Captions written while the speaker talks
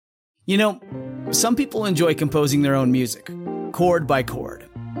You know, some people enjoy composing their own music, chord by chord,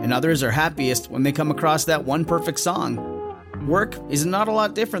 and others are happiest when they come across that one perfect song. Work is not a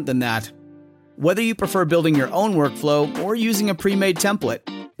lot different than that. Whether you prefer building your own workflow or using a pre-made template,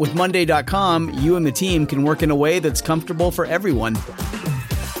 with Monday.com, you and the team can work in a way that's comfortable for everyone.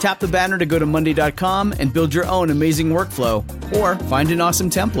 Tap the banner to go to Monday.com and build your own amazing workflow, or find an awesome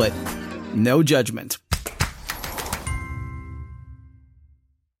template. No judgment.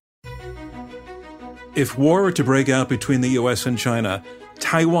 If war were to break out between the U.S. and China,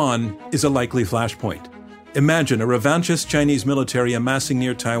 Taiwan is a likely flashpoint. Imagine a revanchist Chinese military amassing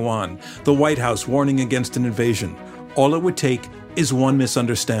near Taiwan, the White House warning against an invasion. All it would take is one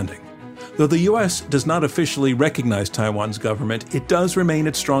misunderstanding. Though the U.S. does not officially recognize Taiwan's government, it does remain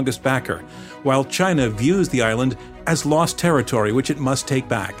its strongest backer, while China views the island as lost territory which it must take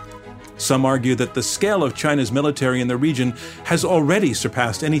back. Some argue that the scale of China's military in the region has already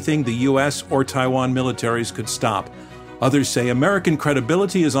surpassed anything the U.S. or Taiwan militaries could stop. Others say American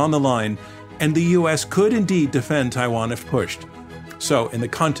credibility is on the line, and the U.S. could indeed defend Taiwan if pushed. So, in the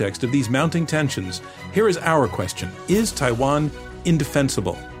context of these mounting tensions, here is our question. Is Taiwan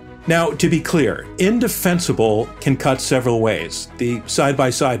indefensible? Now, to be clear, indefensible can cut several ways. The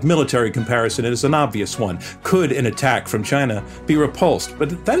side-by-side military comparison is an obvious one. Could an attack from China be repulsed?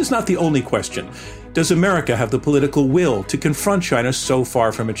 But that is not the only question. Does America have the political will to confront China so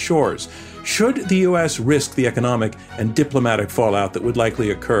far from its shores? Should the U.S. risk the economic and diplomatic fallout that would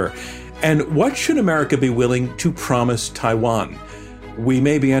likely occur? And what should America be willing to promise Taiwan? We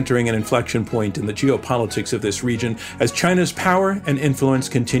may be entering an inflection point in the geopolitics of this region as China's power and influence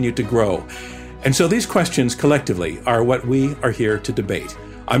continue to grow. And so these questions collectively are what we are here to debate.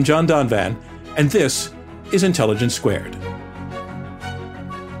 I'm John Donvan, and this is Intelligence Squared.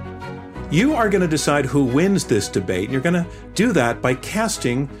 You are going to decide who wins this debate, and you're going to do that by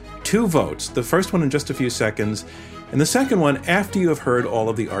casting 2 votes. The first one in just a few seconds, and the second one after you have heard all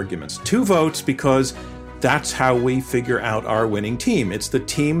of the arguments. 2 votes because that's how we figure out our winning team. It's the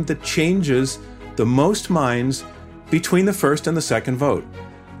team that changes the most minds between the first and the second vote.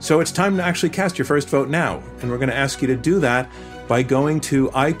 So it's time to actually cast your first vote now. And we're going to ask you to do that by going to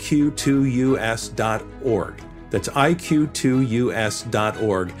iq2us.org. That's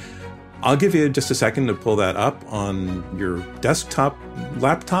iq2us.org. I'll give you just a second to pull that up on your desktop,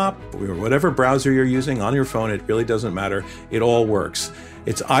 laptop, or whatever browser you're using on your phone. It really doesn't matter. It all works.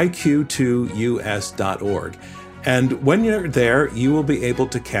 It's iq2us.org. And when you're there, you will be able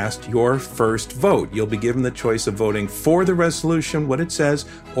to cast your first vote. You'll be given the choice of voting for the resolution, what it says,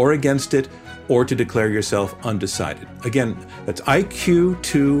 or against it, or to declare yourself undecided. Again, that's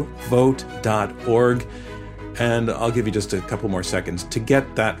iq2vote.org. And I'll give you just a couple more seconds to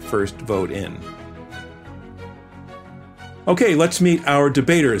get that first vote in. Okay, let's meet our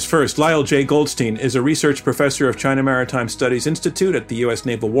debaters. First, Lyle J. Goldstein is a research professor of China Maritime Studies Institute at the U.S.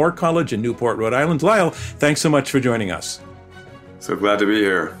 Naval War College in Newport, Rhode Island. Lyle, thanks so much for joining us. So glad to be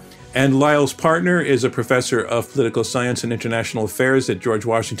here. And Lyle's partner is a professor of political science and international affairs at George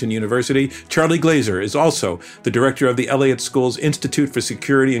Washington University. Charlie Glazer is also the director of the Elliott School's Institute for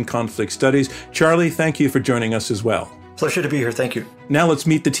Security and Conflict Studies. Charlie, thank you for joining us as well. Pleasure to be here. Thank you. Now let's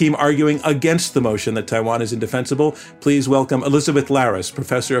meet the team arguing against the motion that Taiwan is indefensible. Please welcome Elizabeth Laris,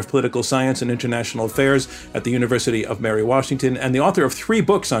 professor of political science and international affairs at the University of Mary Washington and the author of 3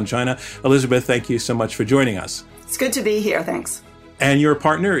 books on China. Elizabeth, thank you so much for joining us. It's good to be here. Thanks. And your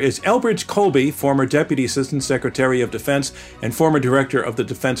partner is Elbridge Colby, former Deputy Assistant Secretary of Defense and former Director of the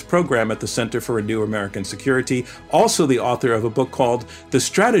Defense Program at the Center for a New American Security, also the author of a book called The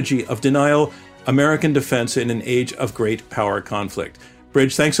Strategy of Denial, American Defense in an Age of Great Power Conflict.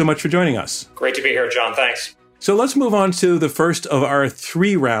 Bridge, thanks so much for joining us. Great to be here, John. Thanks. So let's move on to the first of our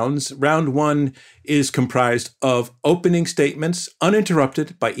 3 rounds. Round 1 is comprised of opening statements,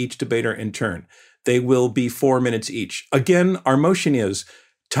 uninterrupted by each debater in turn. They will be 4 minutes each. Again, our motion is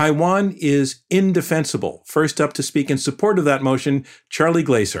Taiwan is indefensible. First up to speak in support of that motion, Charlie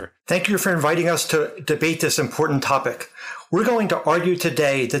Glazer. Thank you for inviting us to debate this important topic. We're going to argue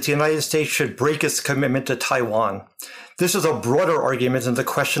today that the United States should break its commitment to Taiwan. This is a broader argument than the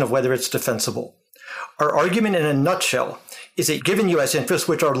question of whether it's defensible. Our argument in a nutshell is that given U.S. interests,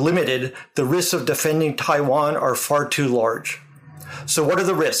 which are limited, the risks of defending Taiwan are far too large. So what are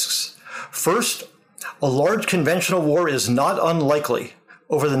the risks? First, a large conventional war is not unlikely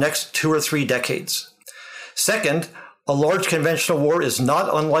over the next 2 or 3 decades. Second, a large conventional war is not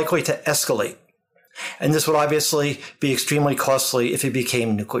unlikely to escalate. And this would obviously be extremely costly if it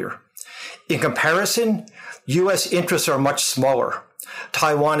became nuclear. In comparison, U.S. interests are much smaller.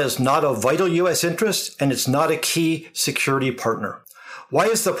 Taiwan is not a vital U.S. interest, and it's not a key security partner. Why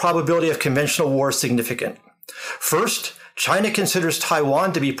is the probability of conventional war significant? First, China considers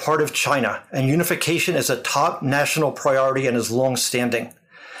Taiwan to be part of China, and unification is a top national priority and is long-standing.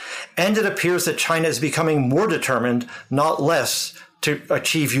 And it appears that China is becoming more determined, not less, to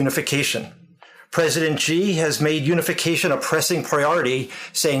achieve unification. President Xi has made unification a pressing priority,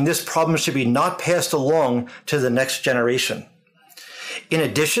 saying this problem should be not passed along to the next generation. In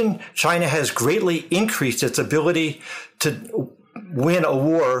addition, China has greatly increased its ability to win a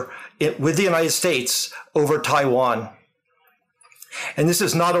war with the United States over Taiwan. And this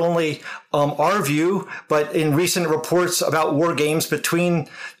is not only our view, but in recent reports about war games between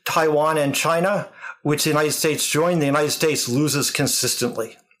Taiwan and China, which the United States joined, the United States loses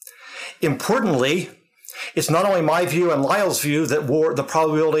consistently. Importantly, it's not only my view and Lyle's view that the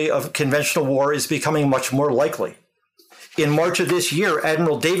probability of conventional war is becoming much more likely. In March of this year,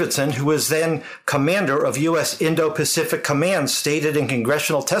 Admiral Davidson, who was then commander of U.S. Indo-Pacific Command, stated in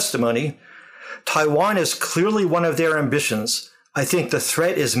congressional testimony, Taiwan is clearly one of their ambitions. I think the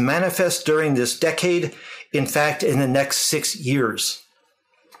threat is manifest during this decade, in fact, in the next 6 years.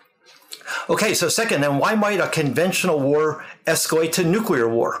 Okay, so second, then why might a conventional war escalate to nuclear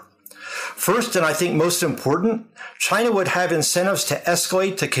war? First, and I think most important, China would have incentives to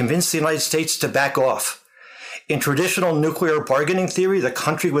escalate to convince the United States to back off. In traditional nuclear bargaining theory, the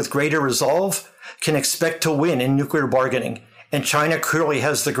country with greater resolve can expect to win in nuclear bargaining, and China clearly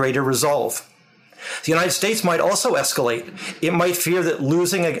has the greater resolve. The United States might also escalate. It might fear that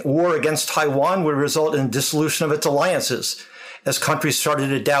losing a war against Taiwan would result in dissolution of its alliances, as countries started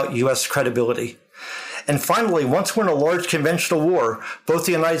to doubt U.S. credibility. And finally, once we're in a large conventional war, both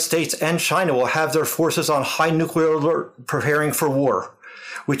the United States and China will have their forces on high nuclear alert preparing for war,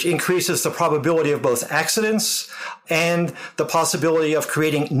 which increases the probability of both accidents and the possibility of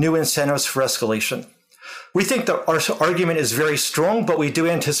creating new incentives for escalation. We think that our argument is very strong, but we do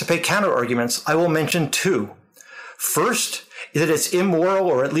anticipate counter-arguments. I will mention two. First, that it's immoral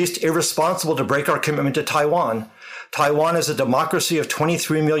or at least irresponsible to break our commitment to Taiwan. Taiwan is a democracy of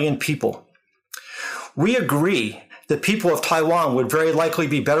 23 million people. We agree that people of Taiwan would very likely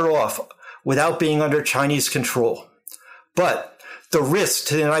be better off without being under Chinese control. But the risks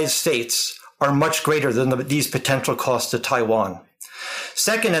to the United States are much greater than these potential costs to Taiwan.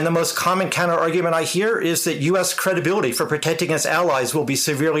 Second, and the most common counter-argument I hear, is that U.S. credibility for protecting its allies will be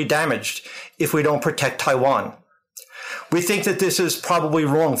severely damaged if we don't protect Taiwan. We think that this is probably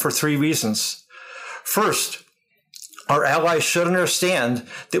wrong for three reasons. First, our allies should understand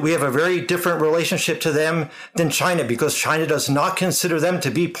that we have a very different relationship to them than China, because China does not consider them to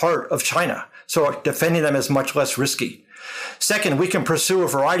be part of China, so defending them is much less risky. Second, we can pursue a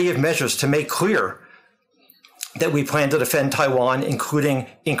variety of measures to make clear that we plan to defend Taiwan, including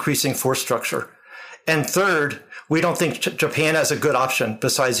increasing force structure. And third, we don't think Japan has a good option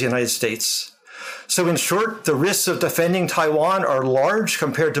besides the United States. So in short, the risks of defending Taiwan are large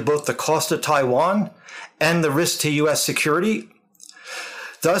compared to both the cost of Taiwan and the risk to U.S. security.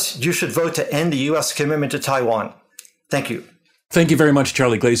 Thus, you should vote to end the U.S. commitment to Taiwan. Thank you. Thank you very much,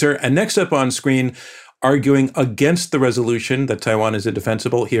 Charlie Glazer. And next up on screen, arguing against the resolution that Taiwan is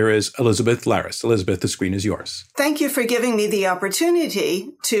indefensible, here is Elizabeth Laris. Elizabeth, the screen is yours. Thank you for giving me the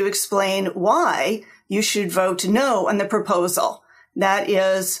opportunity to explain why you should vote no on the proposal. That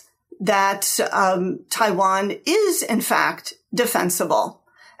is that Taiwan is, in fact, defensible.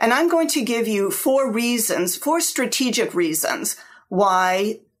 And I'm going to give you four strategic reasons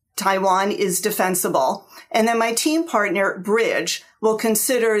why Taiwan is defensible. And then my team partner, Bridge, will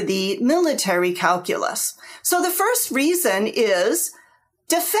consider the military calculus. So the first reason is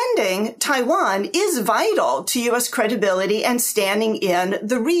defending Taiwan is vital to U.S. credibility and standing in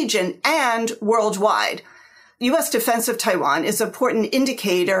the region and worldwide. U.S. defense of Taiwan is an important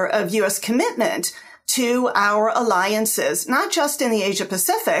indicator of U.S. commitment to our alliances, not just in the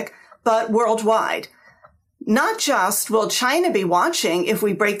Asia-Pacific, but worldwide. Not just will China be watching if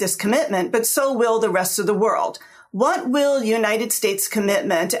we break this commitment, but so will the rest of the world. What will United States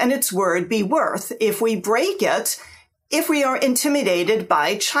commitment and its word be worth if we break it, if we are intimidated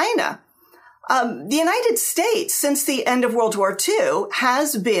by China? The United States, since the end of World War II,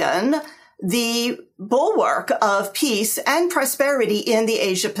 has been the bulwark of peace and prosperity in the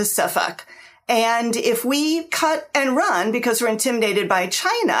Asia-Pacific. And if we cut and run because we're intimidated by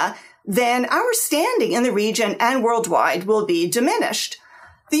China, then our standing in the region and worldwide will be diminished.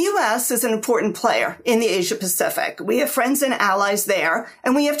 The U.S. is an important player in the Asia-Pacific. We have friends and allies there,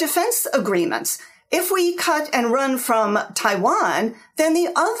 and we have defense agreements. If we cut and run from Taiwan, then the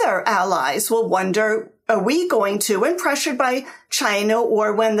other allies will wonder, are we going to, when pressured by China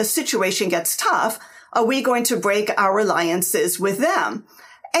or when the situation gets tough, are we going to break our alliances with them?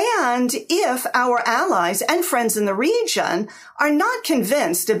 And if our allies and friends in the region are not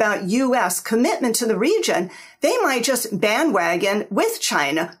convinced about U.S. commitment to the region, they might just bandwagon with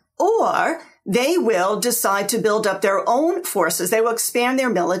China, or they will decide to build up their own forces. They will expand their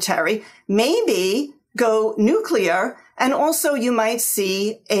military, maybe go nuclear, and also you might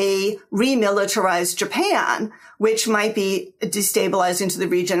see a remilitarized Japan, which might be destabilizing to the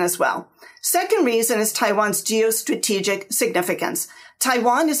region as well. Second reason is Taiwan's geostrategic significance.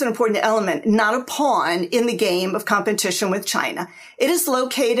 Taiwan is an important element, not a pawn in the game of competition with China. It is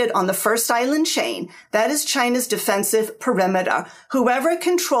located on the first island chain. That is China's defensive perimeter. Whoever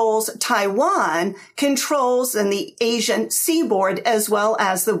controls Taiwan controls in the Asian seaboard as well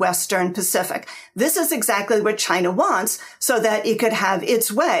as the Western Pacific. This is exactly what China wants so that it could have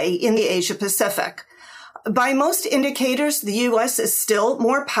its way in the Asia Pacific. By most indicators, the U.S. is still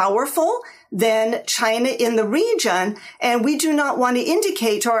more powerful than China in the region, and we do not want to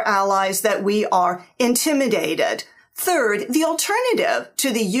indicate to our allies that we are intimidated. Third, the alternative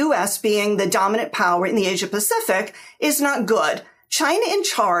to the U.S. being the dominant power in the Asia Pacific is not good. China in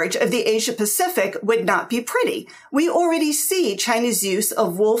charge of the Asia Pacific would not be pretty. We already see China's use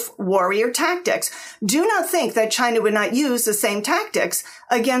of wolf warrior tactics. Do not think that China would not use the same tactics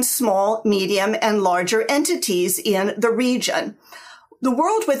against small, medium, and larger entities in the region. The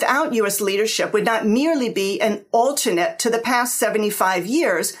world without U.S. leadership would not merely be an alternate to the past 75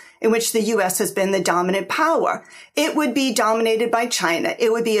 years in which the U.S. has been the dominant power. It would be dominated by China.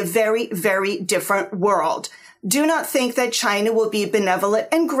 It would be a very, very different world. Do not think that China will be benevolent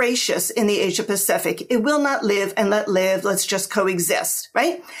and gracious in the Asia Pacific. It will not live and let live. Let's just coexist,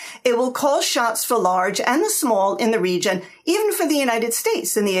 right? It will call shots for large and the small in the region, even for the United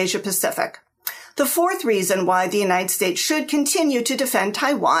States in the Asia Pacific. The fourth reason why the United States should continue to defend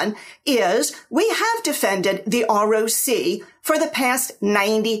Taiwan is we have defended the ROC for the past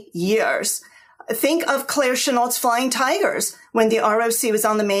 90 years. Think of Claire Chennault's Flying Tigers when the ROC was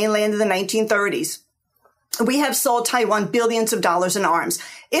on the mainland in the 1930s. We have sold Taiwan billions of dollars in arms.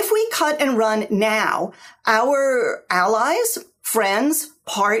 If we cut and run now, our allies, friends,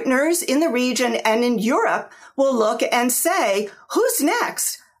 partners in the region and in Europe will look and say, who's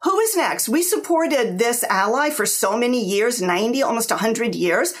next? Who is next? We supported this ally for so many years, 90, almost 100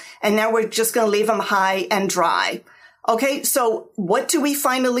 years, and now we're just going to leave them high and dry. Okay, so what do we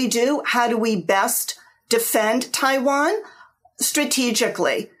finally do? How do we best defend Taiwan?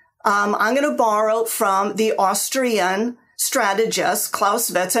 Strategically. I'm going to borrow from the Austrian strategist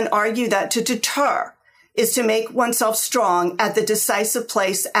Clausewitz and argue that to deter is to make oneself strong at the decisive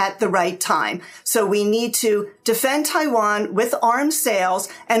place at the right time. So we need to defend Taiwan with arms sales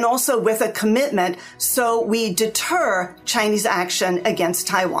and also with a commitment so we deter Chinese action against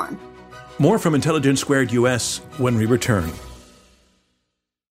Taiwan. More from Intelligence Squared US when we return.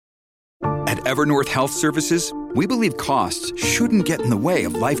 At Evernorth Health Services, we believe costs shouldn't get in the way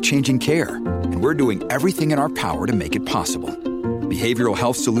of life-changing care, and we're doing everything in our power to make it possible. Behavioral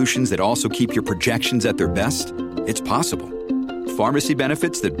health solutions that also keep your projections at their best? It's possible. Pharmacy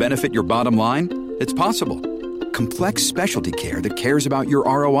benefits that benefit your bottom line? It's possible. Complex specialty care that cares about your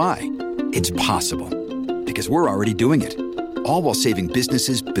ROI? It's possible. Because we're already doing it. All while saving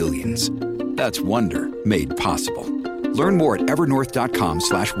businesses billions. That's Wonder made possible. Learn more at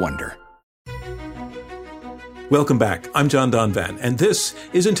evernorth.com/wonder. Welcome back. I'm John Donvan, and this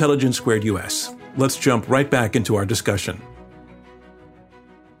is Intelligence Squared US. Let's jump right back into our discussion.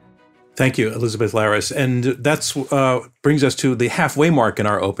 Thank you, Elizabeth Laris. And that's brings us to the halfway mark in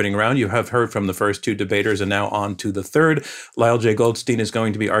our opening round. You have heard from the first two debaters and now on to the third. Lyle J. Goldstein is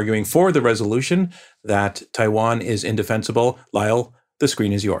going to be arguing for the resolution that Taiwan is indefensible. Lyle, the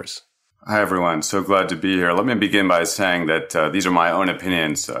screen is yours. Hi, everyone. So glad to be here. Let me begin by saying that these are my own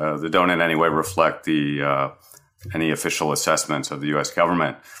opinions that don't in any way reflect any official assessments of the U.S.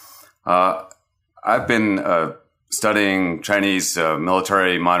 government. I've been studying Chinese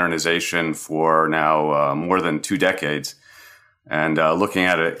military modernization for now more than 2 decades, and looking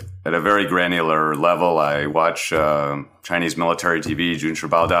at it at a very granular level. I watch Chinese military TV, Junshi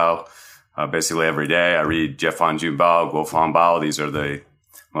Baodao, basically every day. I read Jiefan Junbao, Guofang Bao. These are the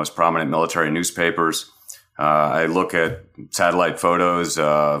most prominent military newspapers. I look at satellite photos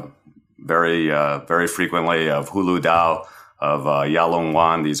very frequently of Hulu Dao, of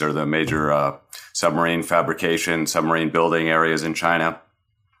Yalongwan. These are the major submarine fabrication, submarine building areas in China.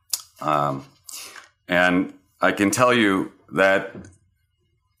 And I can tell you that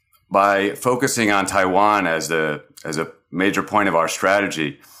by focusing on Taiwan as a major point of our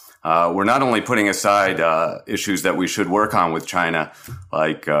strategy, we're not only putting aside issues that we should work on with China,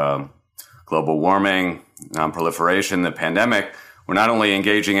 like global warming, non-proliferation, the pandemic, we're not only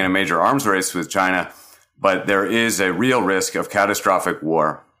engaging in a major arms race with China, but there is a real risk of catastrophic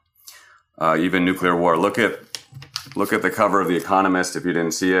war, even nuclear war. Look at the cover of The Economist, if you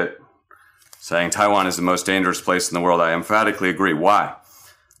didn't see it, saying Taiwan is the most dangerous place in the world. I emphatically agree. Why?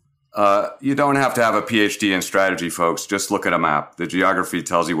 You don't have to have a PhD in strategy, folks. Just look at a map. The geography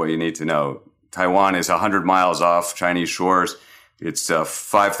tells you what you need to know. Taiwan is 100 miles off Chinese shores. It's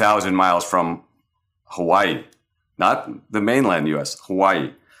 5,000 miles from Hawaii, not the mainland U.S.,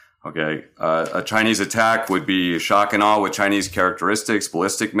 Hawaii. Okay. A Chinese attack would be shock and awe with Chinese characteristics,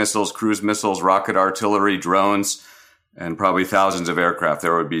 ballistic missiles, cruise missiles, rocket artillery, drones, and probably thousands of aircraft.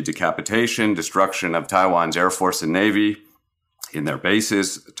 There would be decapitation, destruction of Taiwan's Air Force and Navy in their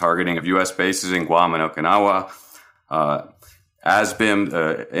bases, targeting of U.S. bases in Guam and Okinawa,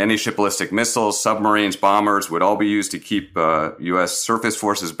 ASBIM, anti-ship ballistic missiles, submarines, bombers would all be used to keep U.S. surface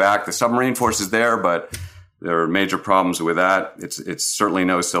forces back. The submarine force is there, but there are major problems with that. It's certainly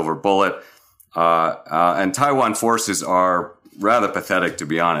no silver bullet. And Taiwan forces are rather pathetic, to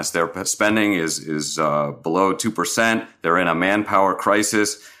be honest. Their spending is below 2%. They're in a manpower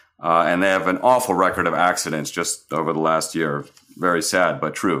crisis, and they have an awful record of accidents just over the last year. Very sad,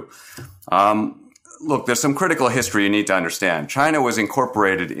 but true. Look, there's some critical history you need to understand. China was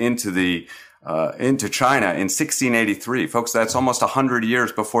incorporated into China in 1683. Folks, that's almost 100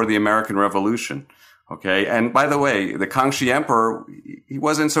 years before the American Revolution. Okay. And by the way, the Kangxi Emperor, he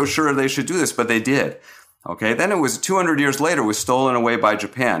wasn't so sure they should do this, but they did. Okay. Then it was 200 years later, was stolen away by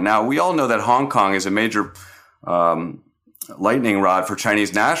Japan. Now, we all know that Hong Kong is a major lightning rod for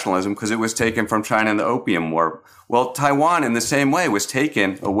Chinese nationalism because it was taken from China in the Opium War. Well, Taiwan, in the same way, was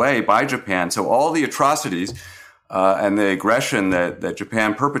taken away by Japan. So all the atrocities and the aggression that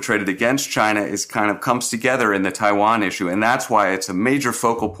Japan perpetrated against China is kind of comes together in the Taiwan issue. And that's why it's a major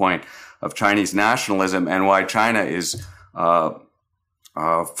focal point of Chinese nationalism and why China is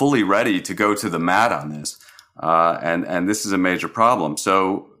fully ready to go to the mat on this. And this is a major problem.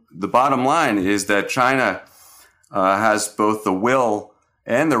 So the bottom line is that China has both the will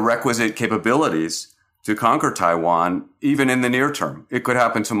and the requisite capabilities to conquer Taiwan, even in the near term. It could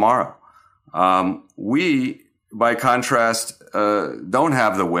happen tomorrow. We, by contrast, don't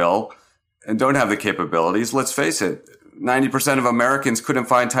have the will and don't have the capabilities. Let's face it, 90% of Americans couldn't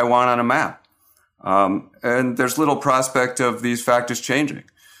find Taiwan on a map. And there's little prospect of these factors changing.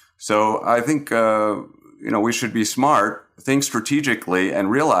 So I think, we should be smart, think strategically, and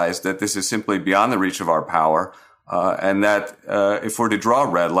realize that this is simply beyond the reach of our power. And that if we're to draw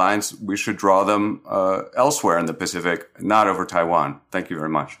red lines, we should draw them elsewhere in the Pacific, not over Taiwan. Thank you very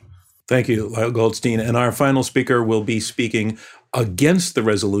much. Thank you, Lyle Goldstein. And our final speaker will be speaking against the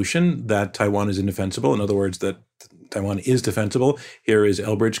resolution that Taiwan is indefensible. In other words, that Taiwan is defensible. Here is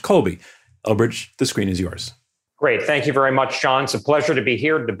Elbridge Colby. Elbridge, the screen is yours. Great. Thank you very much, John. It's a pleasure to be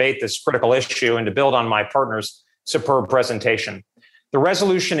here to debate this critical issue and to build on my partner's superb presentation. The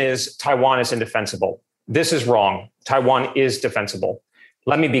resolution is Taiwan is indefensible. This is wrong. Taiwan is defensible.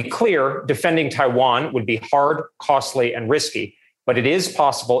 Let me be clear, defending Taiwan would be hard, costly, and risky, but it is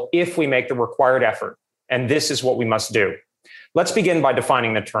possible if we make the required effort, and this is what we must do. Let's begin by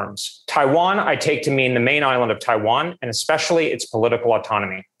defining the terms. Taiwan, I take to mean the main island of Taiwan, and especially its political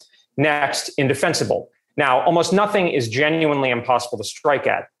autonomy. Next, indefensible. Now, almost nothing is genuinely impossible to strike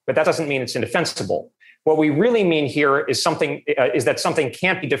at, but that doesn't mean it's indefensible. What we really mean here is that something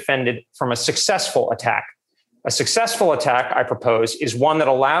can't be defended from a successful attack. A successful attack, I propose, is one that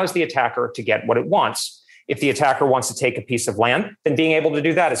allows the attacker to get what it wants. If the attacker wants to take a piece of land, then being able to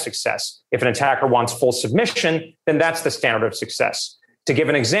do that is success. If an attacker wants full submission, then that's the standard of success. To give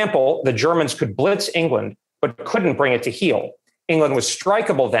an example, the Germans could blitz England, but couldn't bring it to heel. England was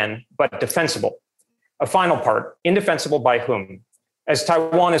strikeable then, but defensible. A final part, indefensible by whom? As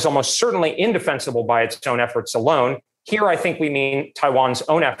Taiwan is almost certainly indefensible by its own efforts alone, here I think we mean Taiwan's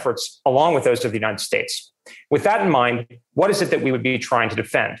own efforts along with those of the United States. With that in mind, what is it that we would be trying to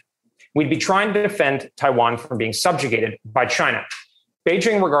defend? We'd be trying to defend Taiwan from being subjugated by China.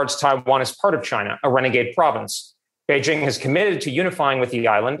 Beijing regards Taiwan as part of China, a renegade province. Beijing has committed to unifying with the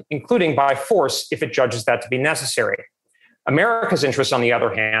island, including by force if it judges that to be necessary. America's interest, on the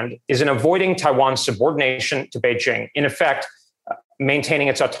other hand, is in avoiding Taiwan's subordination to Beijing, in effect, maintaining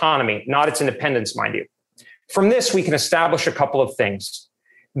its autonomy, not its independence, mind you. From this, we can establish a couple of things.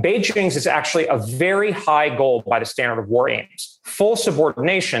 Beijing's is actually a very high goal by the standard of war aims, full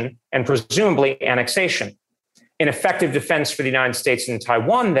subordination and presumably annexation. An effective defense for the United States in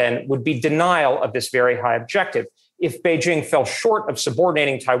Taiwan, then, would be denial of this very high objective. If Beijing fell short of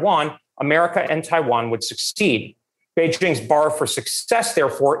subordinating Taiwan, America and Taiwan would succeed. Beijing's bar for success,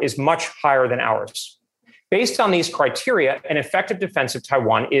 therefore, is much higher than ours. Based on these criteria, an effective defense of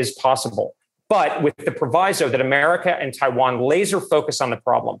Taiwan is possible, but with the proviso that America and Taiwan laser focus on the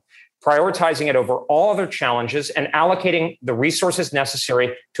problem, prioritizing it over all other challenges and allocating the resources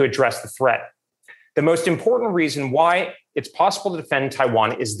necessary to address the threat. The most important reason why it's possible to defend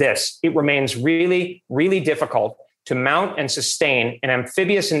Taiwan is this: it remains really, really difficult to mount and sustain an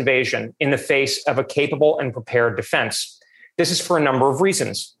amphibious invasion in the face of a capable and prepared defense. This is for a number of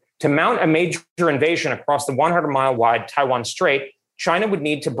reasons. To mount a major invasion across the 100-mile wide Taiwan Strait, China would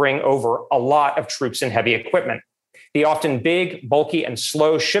need to bring over a lot of troops and heavy equipment. The often big, bulky, and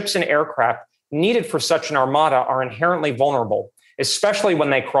slow ships and aircraft needed for such an armada are inherently vulnerable, especially when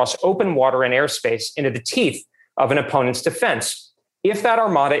they cross open water and airspace into the teeth of an opponent's defense. If that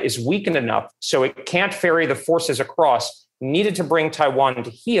armada is weakened enough so it can't ferry the forces across needed to bring Taiwan to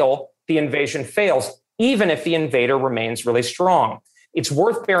heel, the invasion fails, even if the invader remains really strong. It's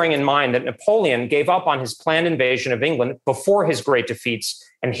worth bearing in mind that Napoleon gave up on his planned invasion of England before his great defeats,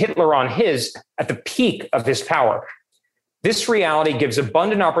 and Hitler on his at the peak of his power. This reality gives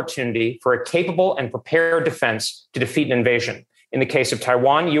abundant opportunity for a capable and prepared defense to defeat an invasion. In the case of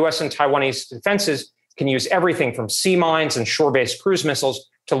Taiwan, U.S. and Taiwanese defenses can use everything from sea mines and shore-based cruise missiles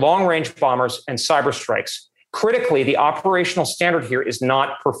to long-range bombers and cyber strikes. Critically, the operational standard here is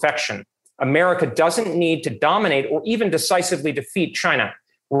not perfection. America doesn't need to dominate or even decisively defeat China.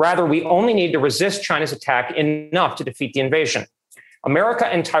 Rather, we only need to resist China's attack enough to defeat the invasion. America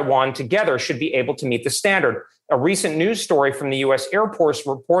and Taiwan together should be able to meet the standard. A recent news story from the U.S. Air Force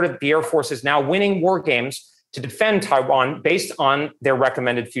reported the Air Force is now winning war games to defend Taiwan based on their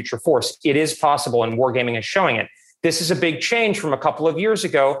recommended future force. It is possible, and wargaming is showing it. This is a big change from a couple of years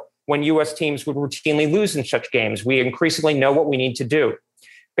ago when U.S. teams would routinely lose in such games. We increasingly know what we need to do.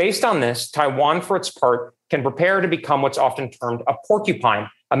 Based on this, Taiwan, for its part, can prepare to become what's often termed a porcupine,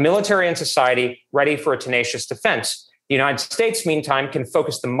 a military and society ready for a tenacious defense. The United States, meantime, can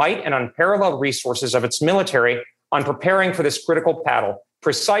focus the might and unparalleled resources of its military on preparing for this critical battle,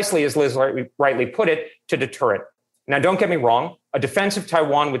 precisely as Liz rightly put it, to deter it. Now, don't get me wrong, a defense of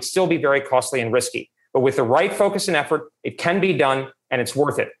Taiwan would still be very costly and risky, but with the right focus and effort, it can be done, and it's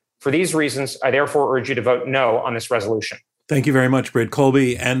worth it. For these reasons, I therefore urge you to vote no on this resolution. Thank you very much, Britt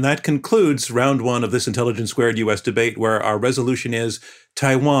Colby. And that concludes round one of this Intelligence Squared U.S. debate, where our resolution is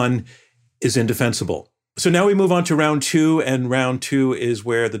Taiwan is indefensible. So now we move on to round two, and round two is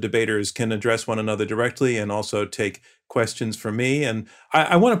where the debaters can address one another directly and also take questions from me. And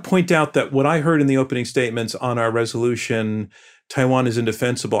I want to point out that what I heard in the opening statements on our resolution, Taiwan is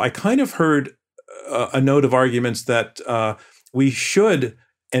indefensible, I kind of heard a note of arguments that we should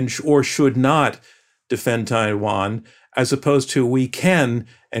or should not defend Taiwan, as opposed to we can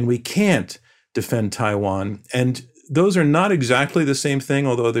and we can't defend Taiwan. And those are not exactly the same thing,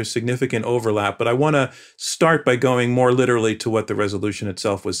 although there's significant overlap. But I want to start by going more literally to what the resolution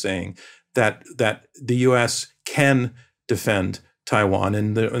itself was saying, that the U.S. can defend Taiwan,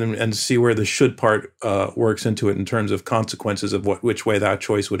 and see where the should part works into it in terms of consequences of which way that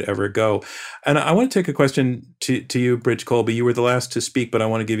choice would ever go. And I want to take a question to you, Britt Colby. You were the last to speak, but I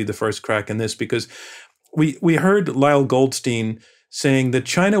want to give you the first crack in this, because we heard Lyle Goldstein saying that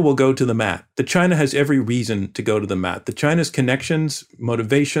China will go to the mat, that China has every reason to go to the mat, that China's connections,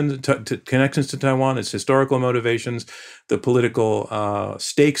 motivations, connections to Taiwan, its historical motivations, the political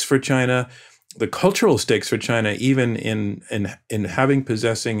stakes for China, the cultural stakes for China, even in having,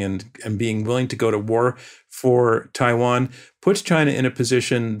 possessing, and being willing to go to war for Taiwan, puts China in a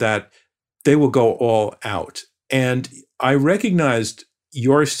position that they will go all out. And I recognized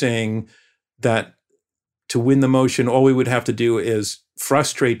your saying that to win the motion, all we would have to do is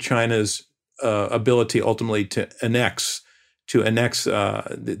frustrate China's ability ultimately to annex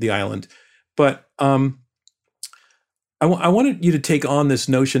the island. But I wanted you to take on this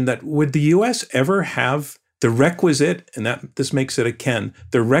notion that would the U.S. ever have the requisite, and that this makes it a can,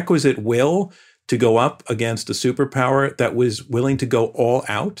 the requisite will to go up against a superpower that was willing to go all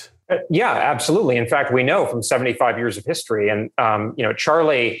out? Yeah, absolutely. In fact, we know from 75 years of history, and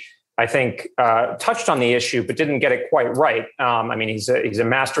Charlie, I think, touched on the issue, but didn't get it quite right. He's a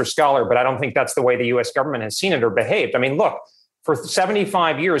master scholar, but I don't think that's the way the U.S. government has seen it or behaved. I mean, look, for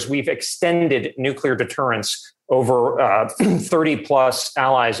 75 years, we've extended nuclear deterrence over 30 plus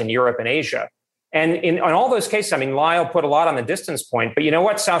allies in Europe and Asia. And in all those cases, Lyle put a lot on the distance point, but you know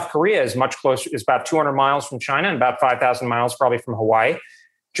what? South Korea is much closer, is about 200 miles from China and about 5,000 miles probably from Hawaii.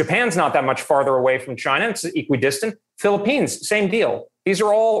 Japan's not that much farther away from China. It's equidistant. Philippines, same deal. These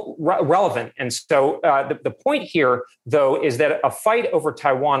are all relevant. And so the point here, though, is that a fight over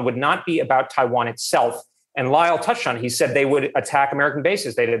Taiwan would not be about Taiwan itself. And Lyle touched on it. He said they would attack American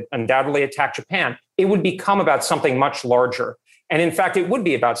bases. They'd undoubtedly attack Japan. It would become about something much larger. And in fact, it would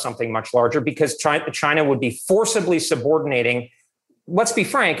be about something much larger because China would be forcibly subordinating, let's be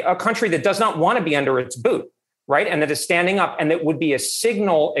frank, a country that does not want to be under its boot, right? And that is standing up, and that would be a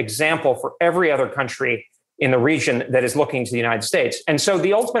signal example for every other country in the region that is looking to the United States. And so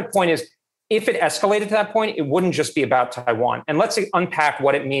the ultimate point is, if it escalated to that point, it wouldn't just be about Taiwan. And let's unpack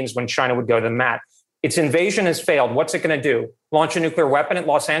what it means when China would go to the mat. Its invasion has failed. What's it going to do? Launch a nuclear weapon at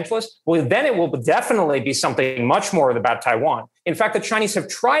Los Angeles? Well, then it will definitely be something much more about Taiwan. In fact, the Chinese have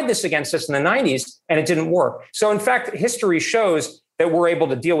tried this against us in the 90s, and it didn't work. So in fact, history shows that we're able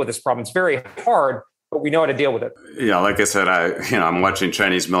to deal with this problem. It's very hard, but we know how to deal with it. Yeah, like I said, I'm watching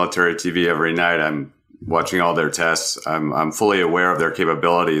Chinese military TV every night. I'm watching all their tests. I'm fully aware of their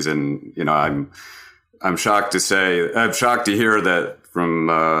capabilities, and I'm shocked to hear that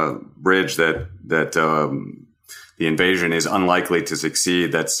from Bridge that the invasion is unlikely to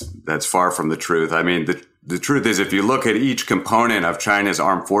succeed. That's far from the truth. I mean, the truth is, if you look at each component of China's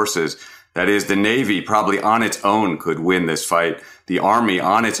armed forces, that is, the Navy probably on its own could win this fight. The Army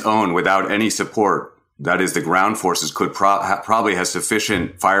on its own, without any support, that is, the ground forces, could probably have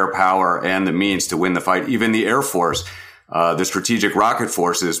sufficient firepower and the means to win the fight. Even the Air Force, the strategic rocket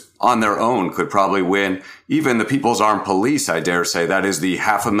forces on their own could probably win. Even the People's Armed Police, I dare say, that is the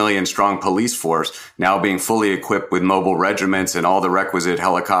 500,000 strong police force, now being fully equipped with mobile regiments and all the requisite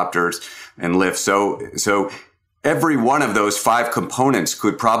helicopters and lifts. So every one of those 5 components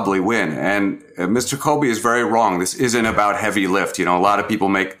could probably win. And Mr. Colby is very wrong. This isn't about heavy lift. A lot of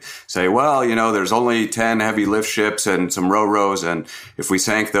people say, well, there's only 10 heavy lift ships and some ro-ros, and if we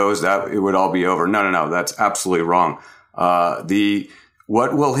sank those, that it would all be over. No, that's absolutely wrong.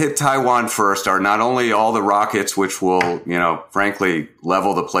 What will hit Taiwan first are not only all the rockets, which will, frankly,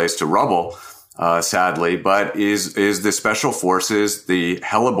 level the place to rubble, sadly, but is the special forces, the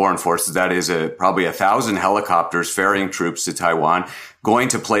heliborne forces, that is probably 1,000 helicopters ferrying troops to Taiwan, going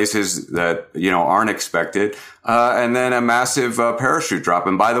to places that, aren't expected, and then a massive parachute drop.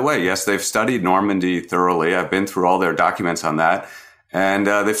 And by the way, yes, they've studied Normandy thoroughly. I've been through all their documents on that. And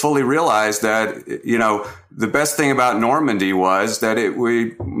they fully realized that, the best thing about Normandy was that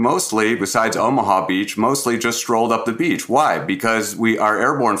we mostly, besides Omaha Beach, mostly just strolled up the beach. Why? Because our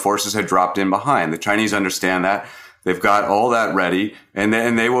airborne forces had dropped in behind. The Chinese understand that. They've got all that ready, and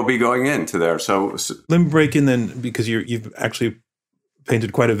they will be going into there. So let me break in then, because you've actually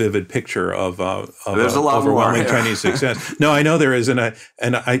painted quite a vivid picture of there's a lot overwhelming more Chinese success. No, I know there is, but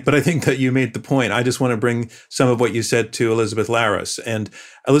I think that you made the point. I just want to bring some of what you said to Elizabeth Laris. And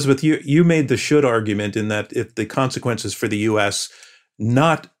Elizabeth, you made the should argument in that if the consequences for the U.S.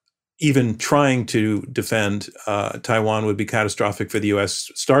 not even trying to defend Taiwan would be catastrophic for the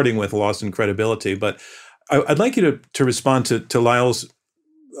U.S., starting with loss in credibility. But I'd like you to respond to Lyle's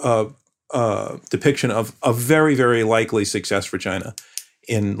depiction of a very, very likely success for China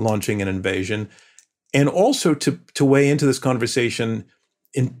in launching an invasion, and also to weigh into this conversation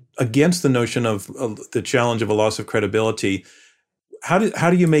against the notion of the challenge of a loss of credibility. How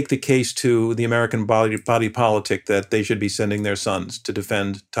do you make the case to the American body politic that they should be sending their sons to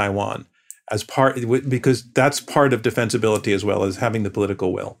defend Taiwan because that's part of defensibility as well as having the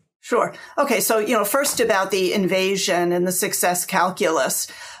political will? Sure. Okay. So, first about the invasion and the success calculus.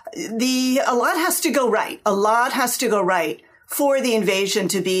 A lot has to go right. A lot has to go right for the invasion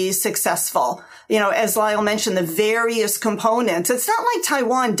to be successful. As Lyle mentioned, the various components. It's not like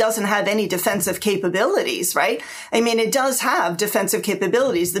Taiwan doesn't have any defensive capabilities, right? I mean, it does have defensive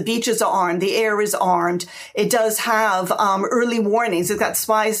capabilities. The beaches are armed. The air is armed. It does have early warnings. It has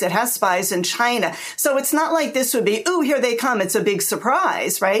spies in China. So it's not like this would be, ooh, here they come. It's a big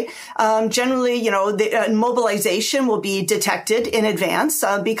surprise, right? Generally, the mobilization will be detected in advance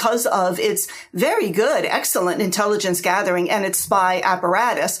because of its very good, excellent intelligence gathering and its spy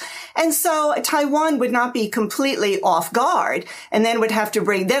apparatus. And so Taiwan would not be completely off guard, and then would have to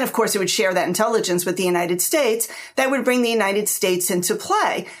then of course it would share that intelligence with the United States. That would bring the United States into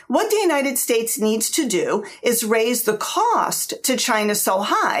play. What the United States needs to do is raise the cost to China so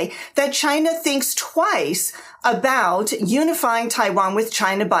high that China thinks twice about unifying Taiwan with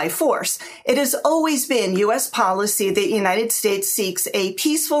China by force. It has always been U.S. policy that the United States seeks a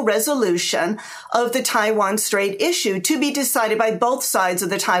peaceful resolution of the Taiwan Strait issue to be decided by both sides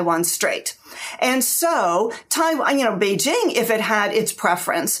of the Taiwan Strait. And so Taiwan, Beijing, if it had its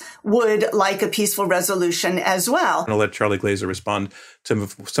preference, would like a peaceful resolution as well. I'll let Charlie Glazer respond to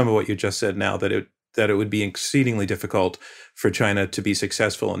some of what you just said now, that it would be exceedingly difficult for China to be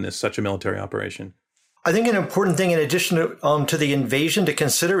successful in such a military operation. I think an important thing in addition to the invasion to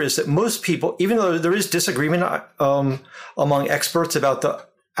consider is that most people, even though there is disagreement among experts about the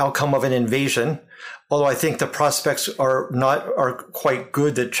outcome of an invasion, although I think the prospects are quite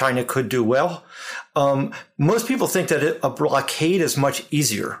good that China could do well, most people think that a blockade is much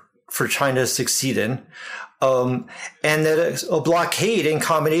easier for China to succeed in. And that a blockade in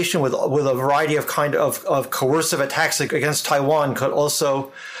combination with a variety of of coercive attacks against Taiwan could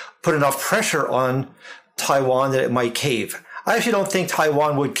also put enough pressure on Taiwan that it might cave. I actually don't think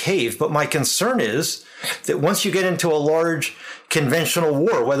Taiwan would cave, but my concern is that once you get into a large conventional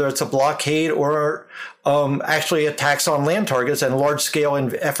war, whether it's a blockade or actually attacks on land targets and large-scale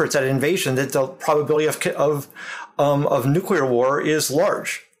efforts at invasion, that the probability of nuclear war is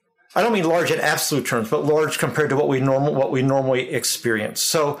large. I don't mean large in absolute terms, but large compared to what we normally experience.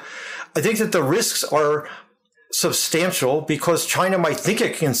 So I think that the risks are substantial because China might think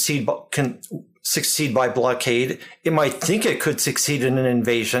it can succeed by blockade. It might think it could succeed in an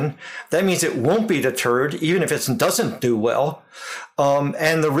invasion. That means it won't be deterred, even if it doesn't do well.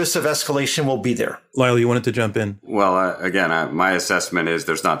 And the risk of escalation will be there. Lyle, you wanted to jump in? Well, again, my assessment is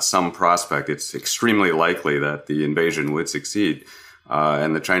there's not some prospect. It's extremely likely that the invasion would succeed.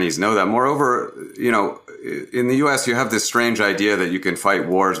 And the Chinese know that. Moreover, in the U.S., you have this strange idea that you can fight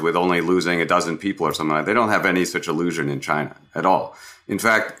wars with only losing a dozen people or something like that. They don't have any such illusion in China at all. In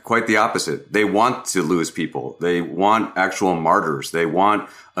fact, quite the opposite. They want to lose people. They want actual martyrs. They want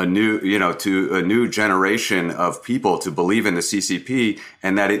a new generation of people to believe in the CCP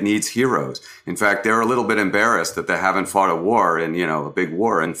and that it needs heroes. In fact, they're a little bit embarrassed that they haven't fought a war a big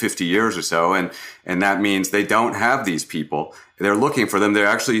war in 50 years or so. And that means they don't have these people. They're looking for them.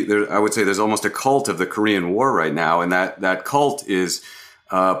 I would say there's almost a cult of the Korean War right now. And that cult is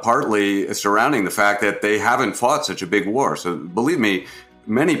partly surrounding the fact that they haven't fought such a big war. So believe me,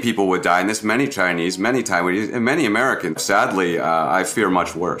 many people would die in this, many Chinese, many Taiwanese, and many Americans. Sadly, I fear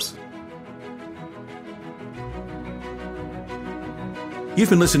much worse. You've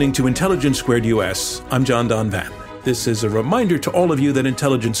been listening to Intelligence Squared US. I'm John Donvan. This is a reminder to all of you that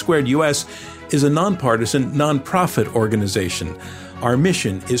Intelligence Squared US is a nonpartisan, nonprofit organization. Our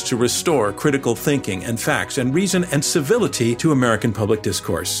mission is to restore critical thinking and facts and reason and civility to American public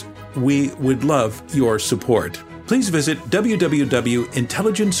discourse. We would love your support. Please visit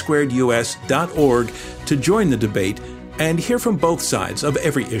www.intelligencesquaredus.org to join the debate and hear from both sides of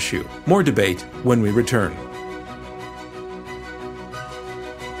every issue. More debate when we return.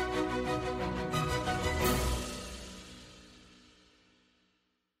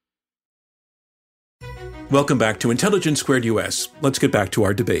 Welcome back to Intelligence Squared US. Let's get back to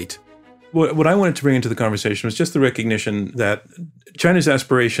our debate. What I wanted to bring into the conversation was just the recognition that China's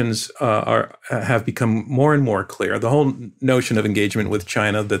aspirations have become more and more clear. The whole notion of engagement with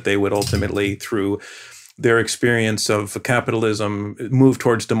China, that they would ultimately, through their experience of capitalism, move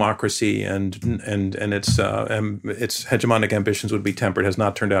towards democracy and its hegemonic ambitions would be tempered, has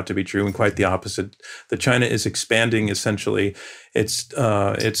not turned out to be true, and quite the opposite. That China is expanding essentially its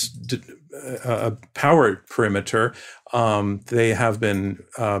power perimeter. They have been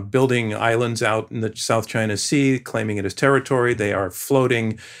building islands out in the South China Sea, claiming it as territory. They are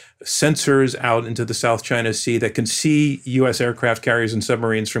floating sensors out into the South China Sea that can see U.S. aircraft carriers and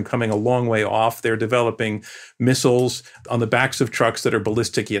submarines from coming a long way off. They're developing missiles on the backs of trucks that are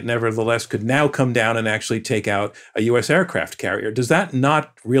ballistic, yet nevertheless could now come down and actually take out a U.S. aircraft carrier. Does that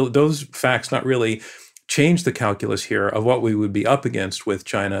those facts not really change the calculus here of what we would be up against with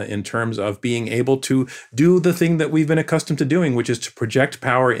China in terms of being able to do the thing that we've been accustomed to doing, which is to project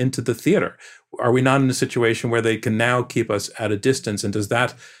power into the theater? Are we not in a situation where they can now keep us at a distance? And does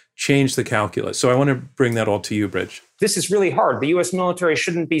that change the calculus? So I want to bring that all to you, Bridge. This is really hard. The U.S. military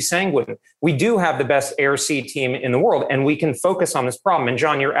shouldn't be sanguine. We do have the best air-sea team in the world, and we can focus on this problem. And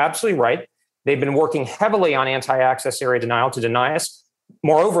John, you're absolutely right. They've been working heavily on anti-access area denial to deny us.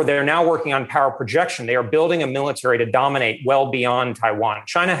 Moreover, they're now working on power projection. They are building a military to dominate well beyond Taiwan.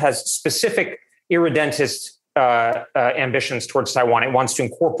 China has specific irredentist ambitions towards Taiwan. It wants to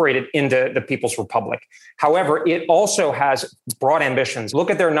incorporate it into the People's Republic. However, it also has broad ambitions.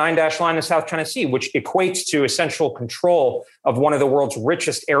 Look at their 9-dash line in the South China Sea, which equates to essential control of one of the world's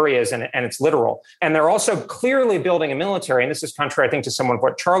richest areas, and it's literal. And they're also clearly building a military, and this is contrary, I think, to some of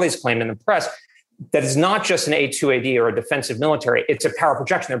what Charlie's claimed in the press, that is not just an A2AD or a defensive military. It's a power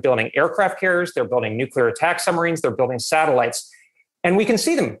projection. They're building aircraft carriers. They're building nuclear attack submarines. They're building satellites. And we can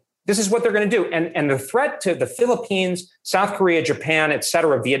see them. This is what they're going to do. And the threat to the Philippines, South Korea, Japan, et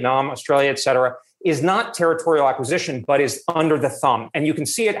cetera, Vietnam, Australia, et cetera, is not territorial acquisition, but is under the thumb. And you can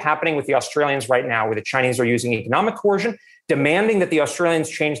see it happening with the Australians right now, where the Chinese are using economic coercion, demanding that the Australians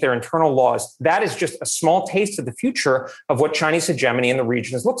change their internal laws. That is just a small taste of the future of what Chinese hegemony in the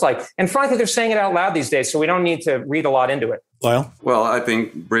regions looks like. And frankly, they're saying it out loud these days, so we don't need to read a lot into it. Lyle? Well, I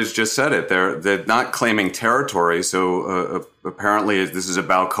think Briz just said it. They're not claiming territory, so apparently this is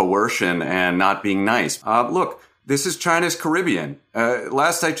about coercion and not being nice. Look, this is China's Caribbean.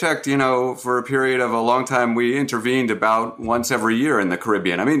 Last I checked, for a period of a long time, we intervened about once every year in the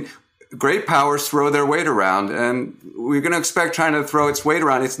Caribbean. I mean, great powers throw their weight around, and we're going to expect China to throw its weight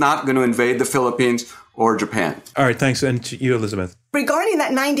around. It's not going to invade the Philippines or Japan. All right, thanks. And to you, Elizabeth. Regarding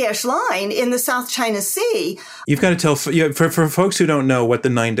that 9-dash line in the South China Sea. You've got to tell, for folks who don't know what the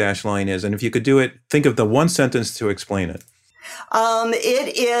 9-dash line is, and if you could do it, think of the one sentence to explain it.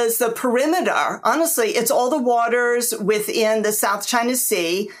 It is the perimeter. Honestly, it's all the waters within the South China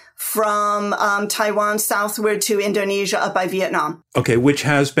Sea from Taiwan southward to Indonesia up by Vietnam. Okay, which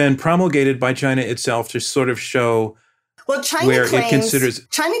has been promulgated by China itself to sort of show China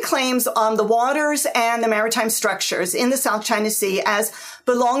claims the waters and the maritime structures in the South China Sea as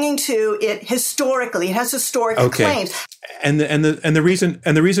belonging to it historically. It has historic claims. And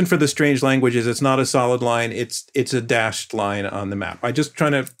the reason for the strange language is it's not a solid line. It's a dashed line on the map.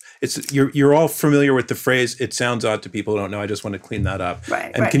 You're all familiar with the phrase. It sounds odd to people who don't know. I just want to clean that up.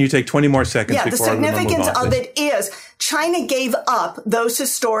 Right. Can you take 20 more seconds before I move on? The significance of it is China gave up those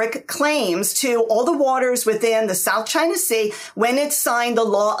historic claims to all the waters within the South China Sea when it signed the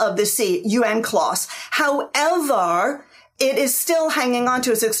Law of the Sea, UN clause. However, it is still hanging on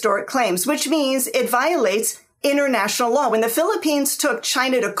to its historic claims, which means it violates international law. When the Philippines took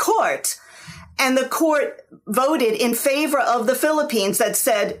China to court, and the court voted in favor of the Philippines that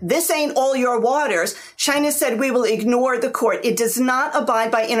said, this ain't all your waters, China said, we will ignore the court. It does not abide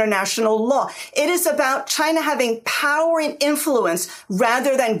by international law. It is about China having power and influence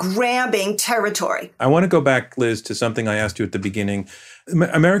rather than grabbing territory. I want to go back, Liz, to something I asked you at the beginning.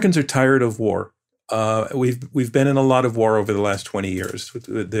 Americans are tired of war. We've been in a lot of war over the last 20 years.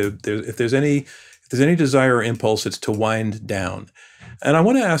 If there's any desire or impulse, it's to wind down. And I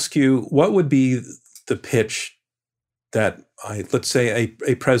want to ask you, what would be the pitch that let's say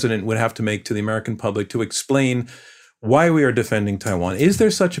a president would have to make to the American public to explain why we are defending Taiwan? Is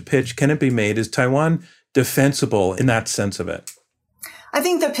there such a pitch? Can it be made? Is Taiwan defensible in that sense of it? I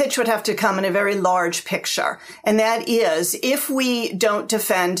think the pitch would have to come in a very large picture. And that is, if we don't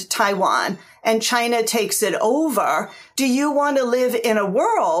defend Taiwan and China takes it over, do you want to live in a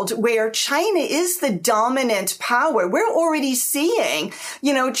world where China is the dominant power? We're already seeing,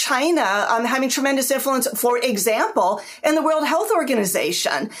 China having tremendous influence, for example, in the World Health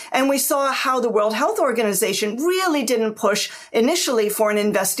Organization. And we saw how the World Health Organization really didn't push initially for an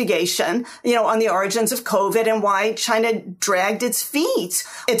investigation, on the origins of COVID and why China dragged its feet.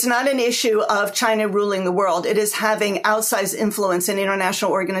 It's not an issue of China ruling the world. It is having outsized influence in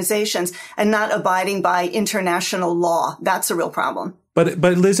international organizations and not abiding by international law. That's a real problem. But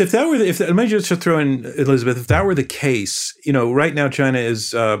Liz, let me just throw in, Elizabeth, if that were the case, right now China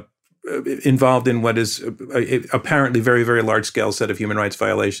is involved in what is apparently very, very large scale set of human rights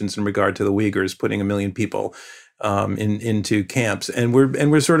violations in regard to the Uyghurs, putting 1 million people into camps, and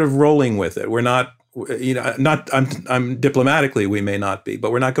we're sort of rolling with it. We're not, I'm diplomatically we may not be,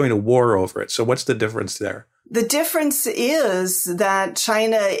 but we're not going to war over it. So what's the difference there? The difference is that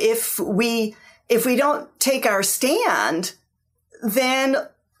China, if we don't take our stand, then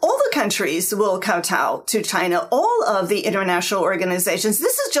all the countries will kowtow to China, all of the international organizations.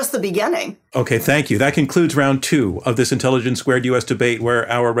 This is just the beginning. Okay, thank you. That concludes round 2 of this Intelligence Squared U.S. debate, where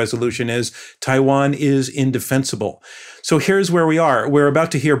our resolution is Taiwan is indefensible. So here's where we are. We're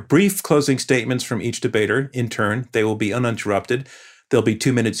about to hear brief closing statements from each debater in turn. They will be uninterrupted. They'll be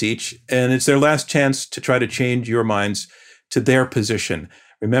 2 minutes each, and it's their last chance to try to change your minds to their position.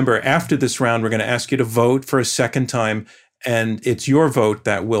 Remember, after this round, we're going to ask you to vote for a second time, and it's your vote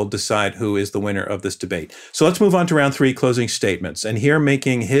that will decide who is the winner of this debate. So let's move on to round 3, closing statements. And here,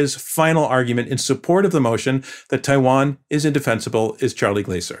 making his final argument in support of the motion that Taiwan is indefensible, is Charlie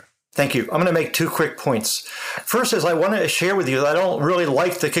Glaser. Thank you. I'm going to make 2 quick points. First is I want to share with you that I don't really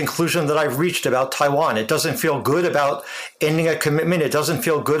like the conclusion that I've reached about Taiwan. It doesn't feel good about ending a commitment. It doesn't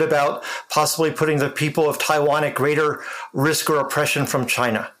feel good about possibly putting the people of Taiwan at greater risk or oppression from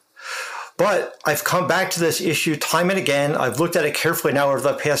China. But I've come back to this issue time and again. I've looked at it carefully now over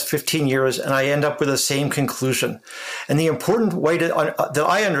the past 15 years, and I end up with the same conclusion. And the important way that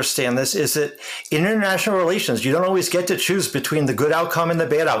I understand this is that in international relations, you don't always get to choose between the good outcome and the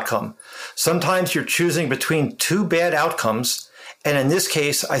bad outcome. Sometimes you're choosing between 2 bad outcomes. And in this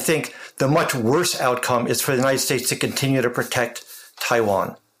case, I think the much worse outcome is for the United States to continue to protect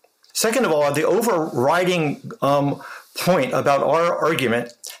Taiwan. Second of all, the overriding point about our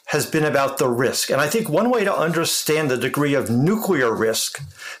argument has been about the risk. And I think one way to understand the degree of nuclear risk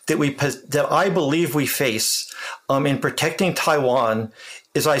that I believe we face in protecting Taiwan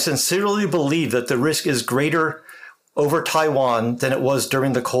is I sincerely believe that the risk is greater over Taiwan than it was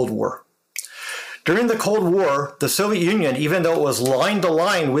during the Cold War. During the Cold War, the Soviet Union, even though it was line to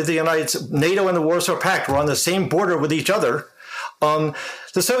line with the United States, NATO and the Warsaw Pact were on the same border with each other,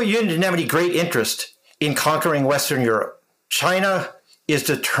 the Soviet Union didn't have any great interest in conquering Western Europe. China is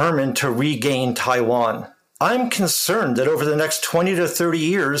determined to regain Taiwan. I'm concerned that over the next 20 to 30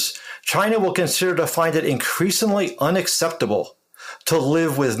 years, China will consider to find it increasingly unacceptable to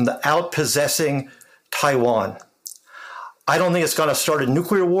live without possessing Taiwan. I don't think it's going to start a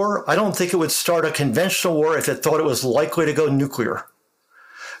nuclear war. I don't think it would start a conventional war if it thought it was likely to go nuclear.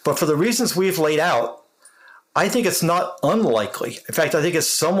 But for the reasons we've laid out, I think it's not unlikely. In fact, I think it's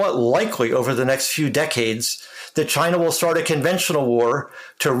somewhat likely over the next few decades that China will start a conventional war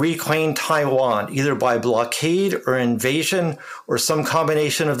to reclaim Taiwan, either by blockade or invasion or some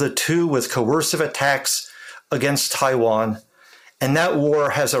combination of the two with coercive attacks against Taiwan. And that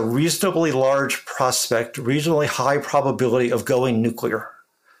war has a reasonably large prospect, reasonably high probability of going nuclear.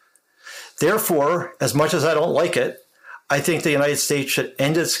 Therefore, as much as I don't like it, I think the United States should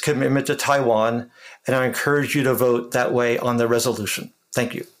end its commitment to Taiwan, and I encourage you to vote that way on the resolution.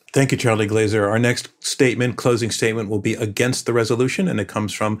 Thank you. Thank you, Charlie Glazer. Our next closing statement, will be against the resolution, and it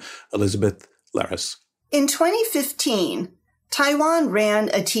comes from Elizabeth Laris. In 2015, Taiwan ran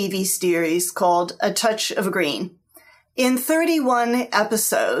a TV series called A Touch of Green. In 31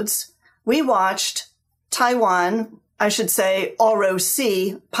 episodes, we watched Taiwan,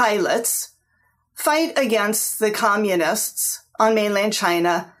 ROC pilots, fight against the communists on mainland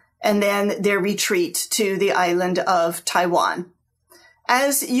China and then their retreat to the island of Taiwan.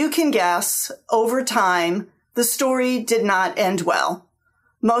 As you can guess, over time, the story did not end well.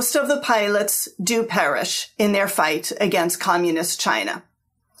 Most of the pilots do perish in their fight against communist China.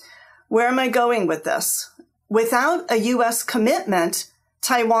 Where am I going with this? Without a U.S. commitment,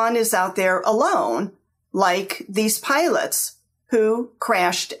 Taiwan is out there alone, like these pilots who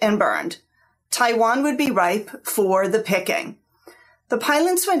crashed and burned. Taiwan would be ripe for the picking. The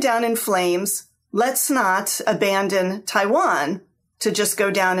pilots went down in flames. Let's not abandon Taiwan to just go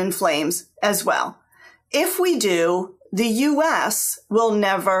down in flames as well. If we do, the U.S. will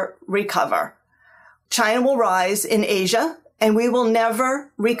never recover. China will rise in Asia, and we will never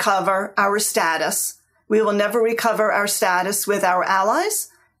recover our status. We will never recover our status with our allies,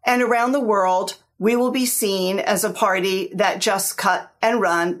 and around the world, we will be seen as a party that just cut and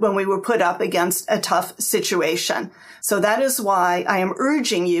run when we were put up against a tough situation. So that is why I am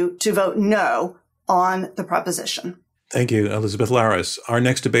urging you to vote no on the proposition. Thank you, Elizabeth Laris. Our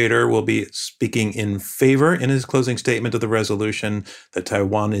next debater will be speaking in favor in his closing statement of the resolution that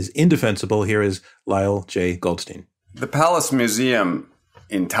Taiwan is indefensible. Here is Lyle J. Goldstein. The Palace Museum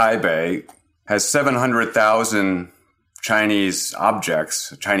in Taipei has 700,000 Chinese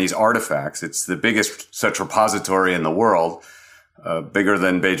objects, Chinese artifacts. It's the biggest such repository in the world, bigger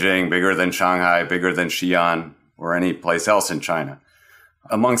than Beijing, bigger than Shanghai, bigger than Xi'an, or any place else in China.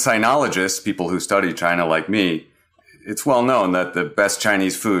 Among sinologists, people who study China like me, it's well known that the best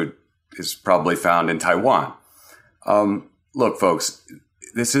Chinese food is probably found in Taiwan. Look, folks,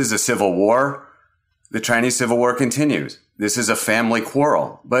 this is a civil war. The Chinese Civil War continues. This is a family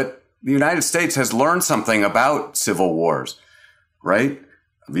quarrel. But the United States has learned something about civil wars, right?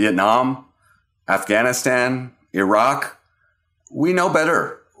 Vietnam, Afghanistan, Iraq. We know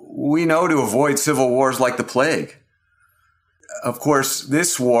better. We know to avoid civil wars like the plague. Of course,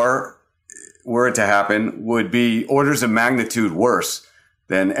 this war, were it to happen, would be orders of magnitude worse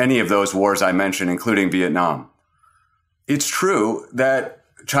than any of those wars I mentioned, including Vietnam. It's true that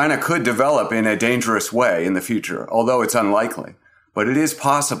China could develop in a dangerous way in the future, although it's unlikely. But it is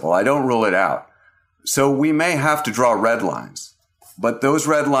possible. I don't rule it out. So we may have to draw red lines. But those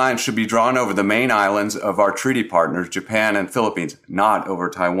red lines should be drawn over the main islands of our treaty partners, Japan and Philippines, not over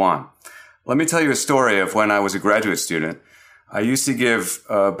Taiwan. Let me tell you a story of when I was a graduate student. I used to give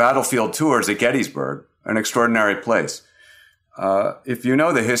battlefield tours at Gettysburg, an extraordinary place. If you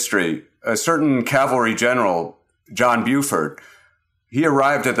know the history, a certain cavalry general, John Buford, he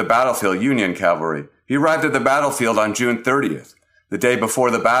arrived at the battlefield, Union cavalry. He arrived at the battlefield on June 30th, the day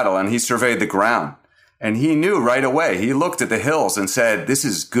before the battle, and he surveyed the ground. And he knew right away. He looked at the hills and said, this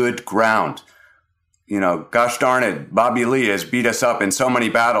is good ground. You know, gosh darn it, Bobby Lee has beat us up in so many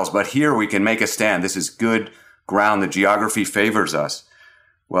battles, but here we can make a stand. This is good ground. The geography favors us.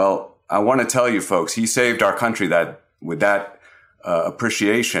 Well, I want to tell you folks, he saved our country with that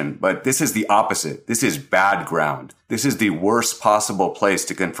appreciation, but this is the opposite. This is bad ground. This is the worst possible place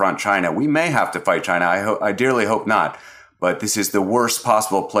to confront China. We may have to fight China. I dearly hope not. But this is the worst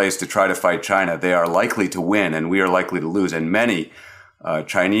possible place to try to fight China. They are likely to win, and we are likely to lose. And many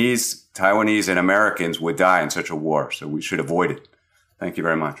Chinese, Taiwanese, and Americans would die in such a war. So we should avoid it. Thank you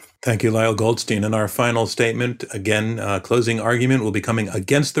very much. Thank you, Lyle Goldstein. And our final statement, again, closing argument will be coming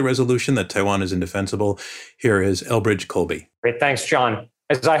against the resolution that Taiwan is indefensible. Here is Elbridge Colby. Great. Thanks, John.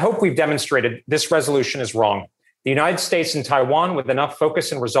 As I hope we've demonstrated, this resolution is wrong. The United States and Taiwan, with enough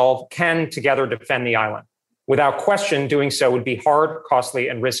focus and resolve, can together defend the island. Without question, doing so would be hard, costly,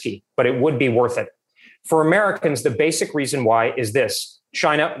 and risky, but it would be worth it. For Americans, the basic reason why is this: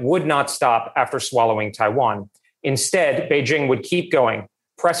 China would not stop after swallowing Taiwan. Instead, Beijing would keep going,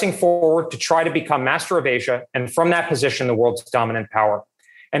 pressing forward to try to become master of Asia, and from that position, the world's dominant power.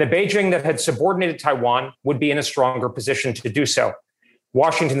 And a Beijing that had subordinated Taiwan would be in a stronger position to do so.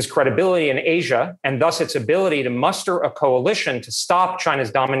 Washington's credibility in Asia, and thus its ability to muster a coalition to stop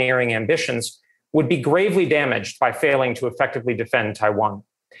China's domineering ambitions, would be gravely damaged by failing to effectively defend Taiwan.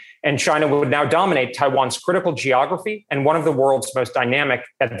 And China would now dominate Taiwan's critical geography and one of the world's most dynamic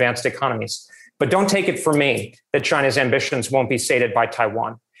advanced economies. But don't take it from me that China's ambitions won't be sated by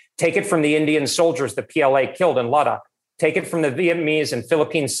Taiwan. Take it from the Indian soldiers the PLA killed in Ladakh. Take it from the Vietnamese and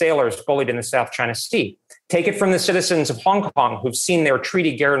Philippine sailors bullied in the South China Sea. Take it from the citizens of Hong Kong who've seen their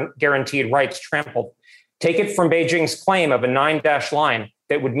treaty guaranteed rights trampled. Take it from Beijing's claim of a 9-dash line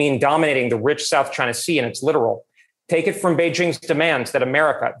that would mean dominating the rich South China Sea and its littoral. Take it from Beijing's demands that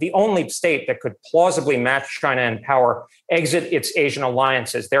America, the only state that could plausibly match China in power, exit its Asian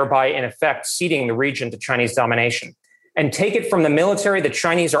alliances, thereby in effect ceding the region to Chinese domination. And take it from the military the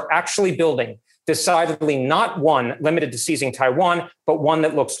Chinese are actually building, decidedly not one limited to seizing Taiwan, but one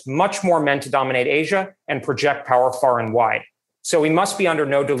that looks much more meant to dominate Asia and project power far and wide. So we must be under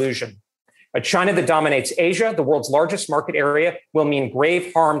no delusion. A China that dominates Asia, the world's largest market area, will mean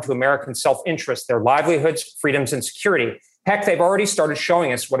grave harm to American self-interest, their livelihoods, freedoms, and security. Heck, they've already started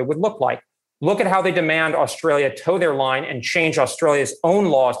showing us what it would look like. Look at how they demand Australia toe their line and change Australia's own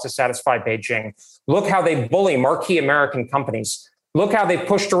laws to satisfy Beijing. Look how they bully marquee American companies. Look how they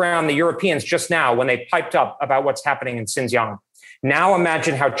pushed around the Europeans just now when they piped up about what's happening in Xinjiang. Now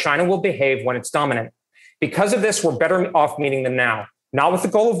imagine how China will behave when it's dominant. Because of this, we're better off meeting them now, not with the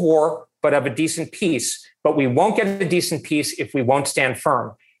goal of war, but of a decent peace. But we won't get a decent peace if we won't stand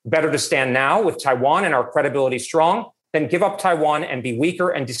firm. Better to stand now with Taiwan and our credibility strong than give up Taiwan and be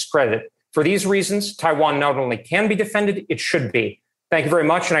weaker and discredited. For these reasons, Taiwan not only can be defended, it should be. Thank you very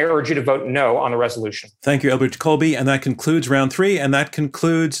much, and I urge you to vote no on the resolution. Thank you, Elbridge Colby. And that concludes round 3, and that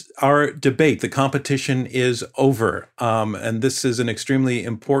concludes our debate. The competition is over. And this is an extremely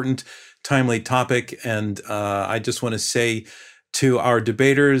important, timely topic. And I just want to say to our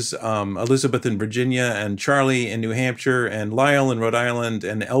debaters, Elizabeth in Virginia and Charlie in New Hampshire and Lyle in Rhode Island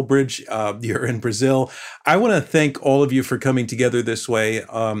and Elbridge, you're in Brazil. I want to thank all of you for coming together this way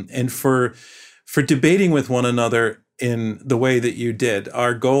and for debating with one another in the way that you did.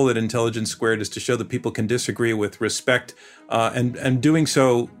 Our goal at Intelligence Squared is to show that people can disagree with respect and doing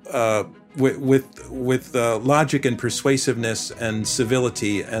so with logic and persuasiveness and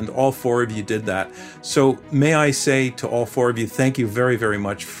civility, and all 4 of you did that. So may I say to all 4 of you, thank you very, very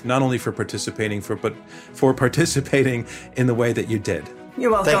much, not only for participating, but for participating in the way that you did. You're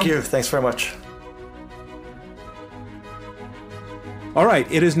welcome. Thank you. Thanks very much. All right,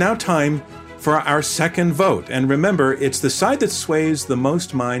 it is now time for our second vote. And remember, it's the side that sways the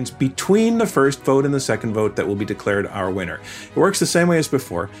most minds between the first vote and the second vote that will be declared our winner. It works the same way as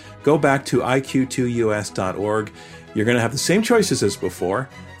before. Go back to iq2us.org. You're going to have the same choices as before: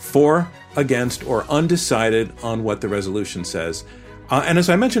 for, against, or undecided on what the resolution says. And as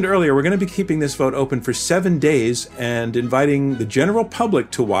I mentioned earlier, we're going to be keeping this vote open for 7 days and inviting the general public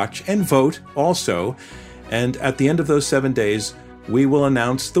to watch and vote also. And at the end of those 7 days, we will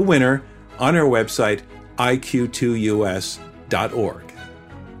announce the winner on our website, iq2us.org.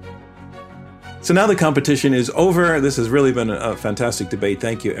 So now the competition is over. This has really been a fantastic debate.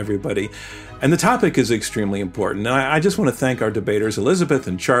 Thank you, everybody. And the topic is extremely important. And I just want to thank our debaters, Elizabeth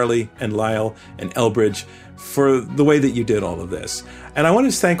and Charlie and Lyle and Elbridge, for the way that you did all of this. And I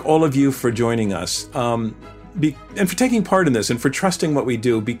want to thank all of you for joining us and for taking part in this and for trusting what we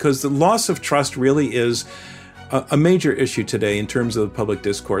do, because the loss of trust really is a major issue today in terms of public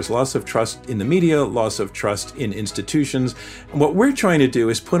discourse. Loss of trust in the media, loss of trust in institutions. And what we're trying to do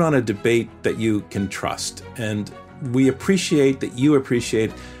is put on a debate that you can trust. And we appreciate that you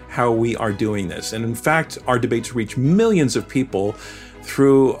appreciate how we are doing this. And in fact, our debates reach millions of people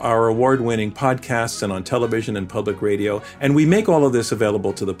through our award-winning podcasts and on television and public radio, and we make all of this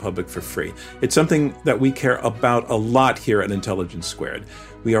available to the public for free. It's something that we care about a lot here at Intelligence Squared.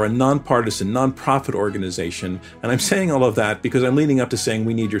 We are a nonpartisan, nonprofit organization, and I'm saying all of that because I'm leading up to saying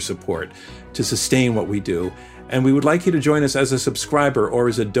we need your support to sustain what we do, and we would like you to join us as a subscriber or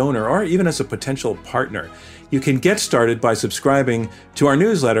as a donor or even as a potential partner. You can get started by subscribing to our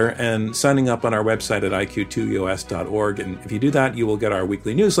newsletter and signing up on our website at iq2us.org. And if you do that, you will get our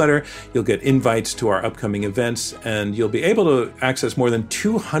weekly newsletter, you'll get invites to our upcoming events, and you'll be able to access more than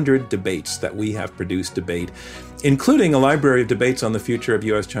 200 debates that we have produced including a library of debates on the future of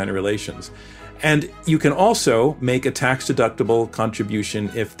U.S.-China relations. And you can also make a tax-deductible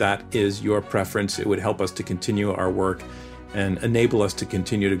contribution if that is your preference. It would help us to continue our work and enable us to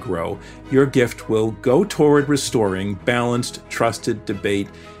continue to grow. Your gift will go toward restoring balanced, trusted debate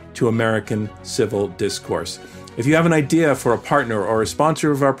to American civil discourse. If you have an idea for a partner or a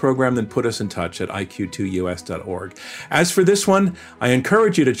sponsor of our program, then put us in touch at iq2us.org. As for this one, I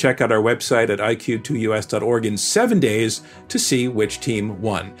encourage you to check out our website at iq2us.org in 7 days to see which team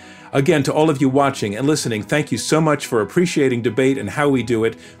won. Again, to all of you watching and listening, thank you so much for appreciating debate and how we do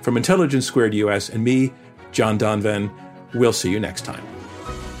it. From Intelligence Squared US and me, John Donvan, we'll see you next time.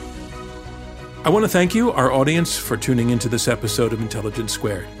 I want to thank you, our audience, for tuning into this episode of Intelligence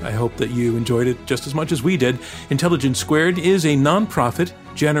Squared. I hope that you enjoyed it just as much as we did. Intelligence Squared is a nonprofit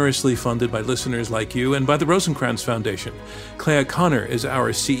generously funded by listeners like you and by the Rosencrantz Foundation. Clea Connor is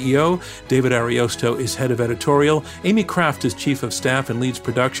our CEO, David Ariosto is head of editorial, Amy Kraft is chief of staff and leads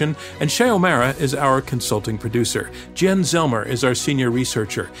production, and Shay O'Mara is our consulting producer. Jen Zelmer is our senior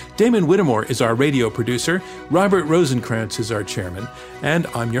researcher. Damon Whittemore is our radio producer. Robert Rosencrantz is our chairman. And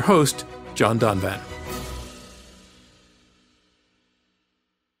I'm your host, John Donvan.